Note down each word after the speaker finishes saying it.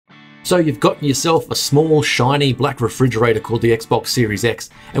So you've gotten yourself a small, shiny black refrigerator called the Xbox Series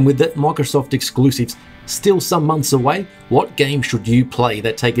X, and with that Microsoft exclusives still some months away, what games should you play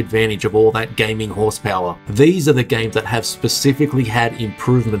that take advantage of all that gaming horsepower? These are the games that have specifically had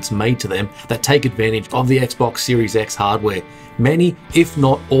improvements made to them that take advantage of the Xbox Series X hardware. Many, if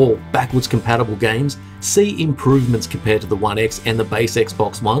not all, backwards compatible games see improvements compared to the One X and the base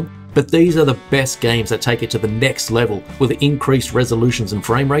Xbox One, but these are the best games that take it to the next level with increased resolutions and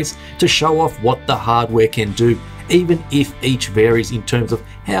frame rates to show off what the hardware can do, even if each varies in terms of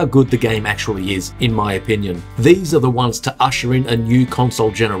how good the game actually is, in my opinion. These are the ones to usher in a new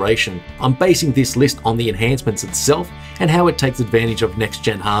console generation. I'm basing this list on the enhancements itself and how it takes advantage of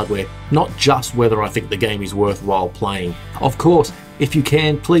next-gen hardware, not just whether I think the game is worthwhile playing. Of course, if you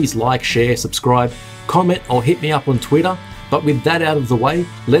can, please like, share, subscribe, comment, or hit me up on Twitter. But with that out of the way,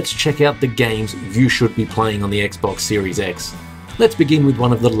 let's check out the games you should be playing on the Xbox Series X. Let's begin with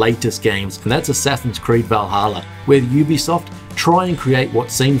one of the latest games, and that's Assassin's Creed Valhalla, where Ubisoft try and create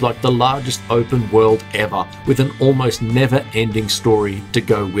what seems like the largest open world ever, with an almost never-ending story to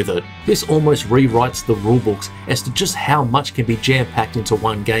go with it. This almost rewrites the rulebooks as to just how much can be jam-packed into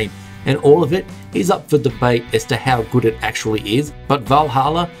one game, and all of it is up for debate as to how good it actually is, but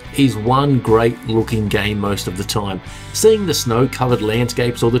Valhalla is one great looking game most of the time. Seeing the snow-covered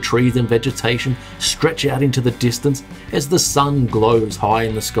landscapes or the trees and vegetation stretch out into the distance as the sun glows high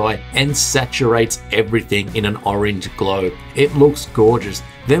in the sky and saturates everything in an orange glow. It looks gorgeous.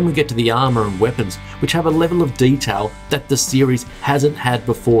 Then we get to the armor and weapons, which have a level of detail that the series hasn't had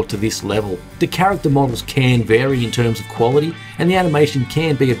before to this level. The character models can vary in terms of quality, and the animation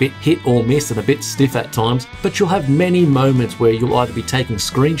can be a bit hit or miss and a bit stiff at times, but you'll have many moments where you'll either be taking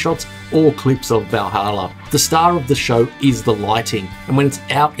screenshots or clips of Valhalla. The star of the show is the lighting, and when it's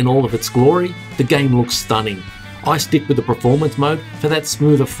out in all of its glory, the game looks stunning. I stick with the performance mode for that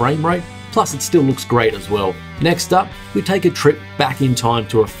smoother frame rate, plus it still looks great as well. Next up, we take a trip back in time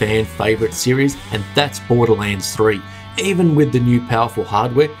to a fan favourite series, and that's Borderlands 3. Even with the new powerful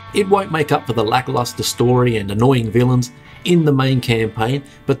hardware, it won't make up for the lackluster story and annoying villains in the main campaign,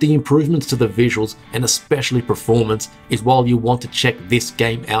 but the improvements to the visuals and especially performance is why you want to check this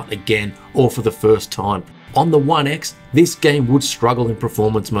game out again or for the first time. On the One X, this game would struggle in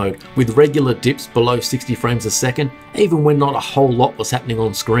performance mode, with regular dips below 60 frames a second, even when not a whole lot was happening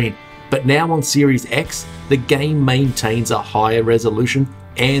on screen. But now on Series X, the game maintains a higher resolution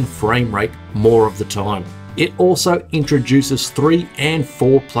and frame rate more of the time. It also introduces 3 and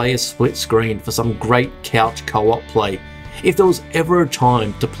 4 player split screen for some great couch co-op play. If there was ever a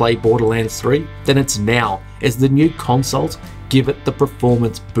time to play Borderlands 3, then it's now, as the new consoles give it the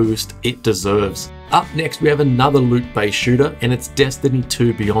performance boost it deserves. Up next, we have another loot-based shooter, and it's Destiny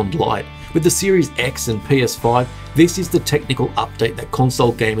 2 Beyond Light. With the Series X and PS5, this is the technical update that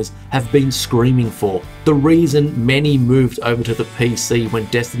console gamers have been screaming for. The reason many moved over to the PC when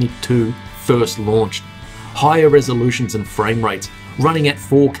Destiny 2 first launched. Higher resolutions and frame rates, running at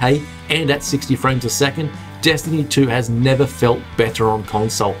 4K and at 60 frames a second, Destiny 2 has never felt better on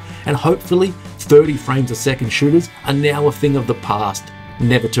console, and hopefully 30 frames a second shooters are now a thing of the past,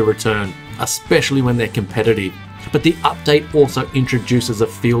 never to return, especially when they're competitive. But the update also introduces a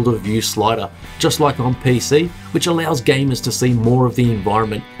field of view slider, just like on PC, which allows gamers to see more of the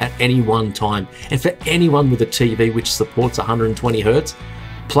environment at any one time. And for anyone with a TV which supports 120Hz,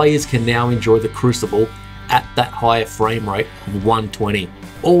 players can now enjoy the Crucible at that higher frame rate of 120.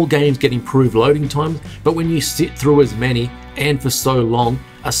 All games get improved loading times, but when you sit through as many and for so long,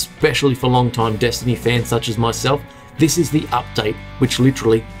 especially for long-time Destiny fans such as myself, this is the update which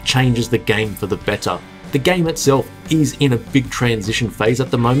literally changes the game for the better. The game itself is in a big transition phase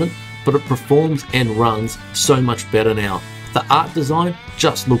at the moment, but it performs and runs so much better now. The art design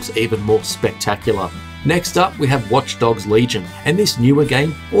just looks even more spectacular. Next up, we have Watch Dogs Legion, and this newer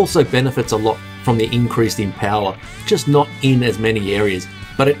game also benefits a lot from the increase in power, just not in as many areas,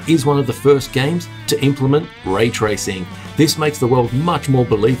 but it is one of the first games to implement ray tracing. This makes the world much more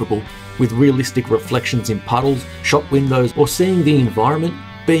believable, with realistic reflections in puddles, shop windows, or seeing the environment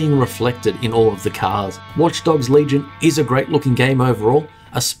being reflected in all of the cars. Watch Dogs Legion is a great looking game overall,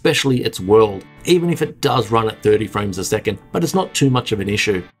 especially its world, even if it does run at 30 frames a second, but it's not too much of an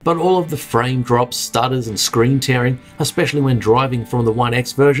issue. But all of the frame drops, stutters and screen tearing, especially when driving from the One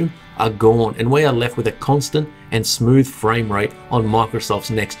X version, are gone, and we are left with a constant and smooth frame rate on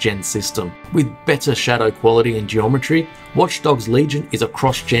Microsoft's next-gen system. With better shadow quality and geometry, Watch Dogs Legion is a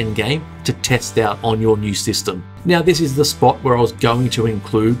cross-gen game to test out on your new system. Now, this is the spot where I was going to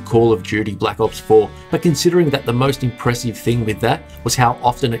include Call of Duty Black Ops 4, but considering that the most impressive thing with that was how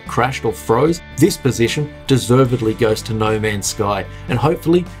often it crashed or froze, This position deservedly goes to No Man's Sky, and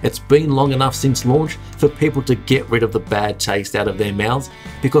hopefully it's been long enough since launch for people to get rid of the bad taste out of their mouths,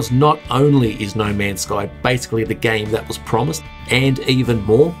 because not only is No Man's Sky basically the game that was promised, and even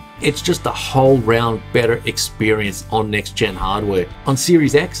more, it's just a whole round better experience on next gen hardware. On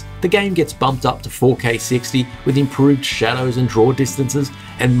Series X, the game gets bumped up to 4K 60 with improved shadows and draw distances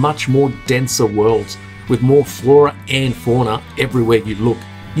and much more denser worlds, with more flora and fauna everywhere you look.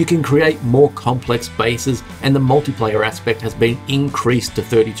 You can create more complex bases, and the multiplayer aspect has been increased to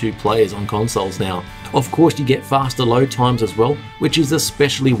 32 players on consoles now. Of course, you get faster load times as well, which is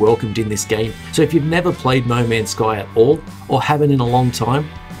especially welcomed in this game. So if you've never played No Man's Sky at all, or haven't in a long time,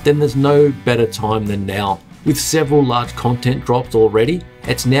 then there's no better time than now. With several large content drops already,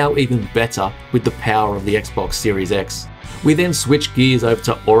 it's now even better with the power of the Xbox Series X. We then switch gears over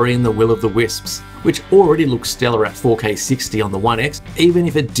to Ori and the Will of the Wisps, which already looks stellar at 4K 60 on the One X, even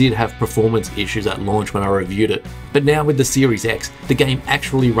if it did have performance issues at launch when I reviewed it. But now with the Series X, the game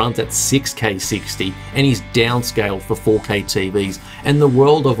actually runs at 6K 60 and is downscaled for 4K TVs, and the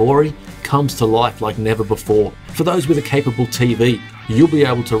world of Ori comes to life like never before. For those with a capable TV, you'll be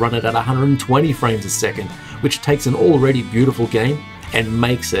able to run it at 120 frames a second, which takes an already beautiful game and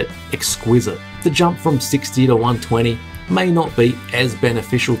makes it exquisite. The jump from 60 to 120 may not be as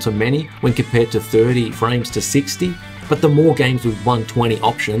beneficial to many when compared to 30 frames to 60, but the more games with 120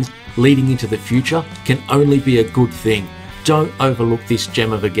 options leading into the future can only be a good thing. Don't overlook this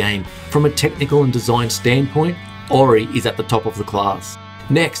gem of a game. From a technical and design standpoint, Ori is at the top of the class.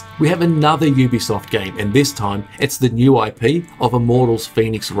 Next, we have another Ubisoft game, and this time it's the new IP of Immortals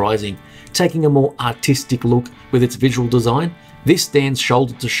Fenyx Rising. Taking a more artistic look with its visual design, this stands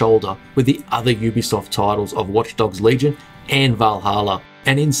shoulder to shoulder with the other Ubisoft titles of Watch Dogs Legion and Valhalla,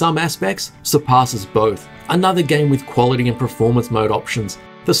 and in some aspects surpasses both. Another game with quality and performance mode options.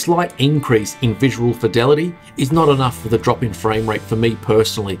 The slight increase in visual fidelity is not enough for the drop in frame rate for me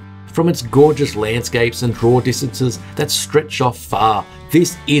personally. From its gorgeous landscapes and draw distances that stretch off far,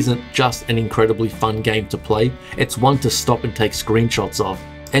 this isn't just an incredibly fun game to play, it's one to stop and take screenshots of.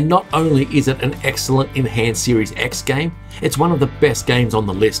 And not only is it an excellent enhanced Series X game, it's one of the best games on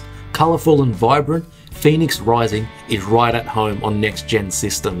the list. Colourful and vibrant, Fenyx Rising is right at home on next-gen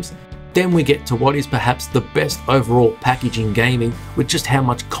systems. Then we get to what is perhaps the best overall package in gaming with just how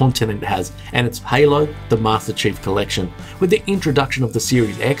much content it has, and it's Halo, the Master Chief Collection. With the introduction of the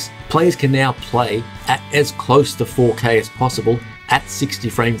Series X, players can now play at as close to 4K as possible at 60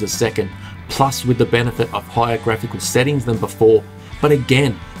 frames a second, plus with the benefit of higher graphical settings than before. But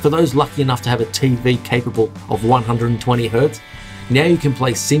again, for those lucky enough to have a TV capable of 120Hz, now you can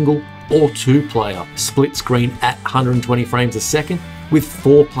play single or two-player split screen at 120 frames a second, with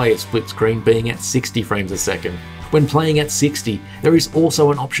 4-player split screen being at 60 frames a second. When playing at 60, there is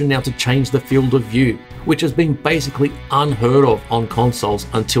also an option now to change the field of view, which has been basically unheard of on consoles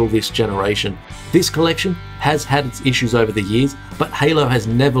until this generation. This collection has had its issues over the years, but Halo has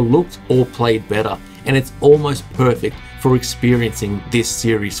never looked or played better, and it's almost perfect for experiencing this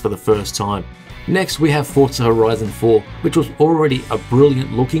series for the first time. Next, we have Forza Horizon 4, which was already a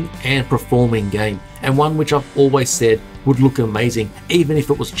brilliant looking and performing game, and one which I've always said would look amazing even if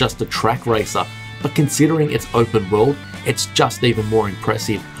it was just a track racer. But considering its open world, it's just even more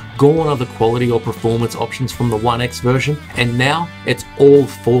impressive. Gone are the quality or performance options from the One X version, and now it's all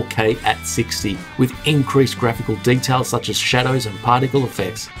 4K at 60 with increased graphical details such as shadows and particle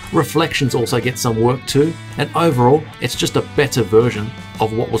effects. Reflections also get some work too, and overall it's just a better version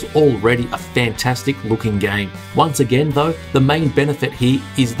of what was already a fantastic looking game. Once again though, the main benefit here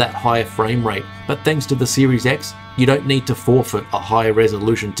is that higher frame rate, but thanks to the Series X, you don't need to forfeit a higher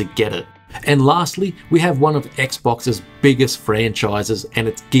resolution to get it. And lastly, we have one of Xbox's biggest franchises, and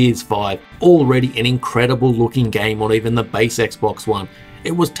it's Gears 5, already an incredible looking game on even the base Xbox One.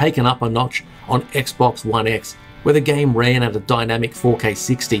 It was taken up a notch on Xbox One X, where the game ran at a dynamic 4K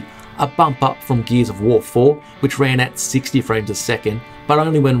 60, a bump up from Gears of War 4, which ran at 60 frames a second, but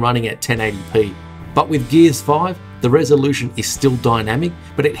only when running at 1080p. But with Gears 5, the resolution is still dynamic,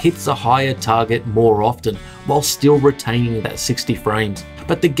 but it hits a higher target more often, while still retaining that 60 frames.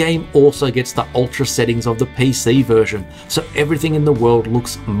 But the game also gets the ultra settings of the PC version, so everything in the world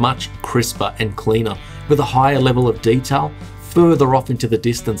looks much crisper and cleaner, with a higher level of detail further off into the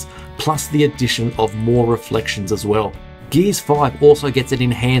distance, plus the addition of more reflections as well. Gears 5 also gets an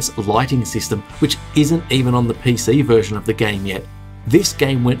enhanced lighting system, which isn't even on the PC version of the game yet. This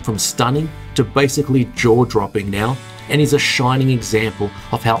game went from stunning to basically jaw-dropping now, and is a shining example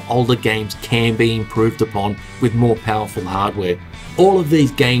of how older games can be improved upon with more powerful hardware. All of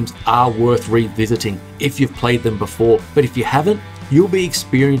these games are worth revisiting if you've played them before, but if you haven't, you'll be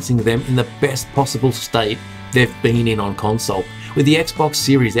experiencing them in the best possible state they've been in on console. With the Xbox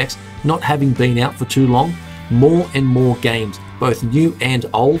Series X not having been out for too long, more and more games, both new and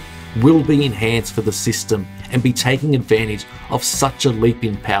old, will be enhanced for the system and be taking advantage of such a leap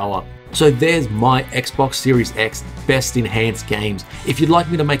in power. So there's my Xbox Series X best enhanced games. If you'd like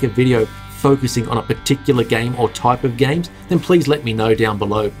me to make a video focusing on a particular game or type of games, then please let me know down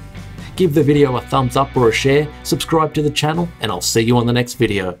below. Give the video a thumbs up or a share, subscribe to the channel, and I'll see you on the next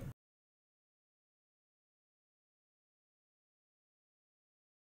video.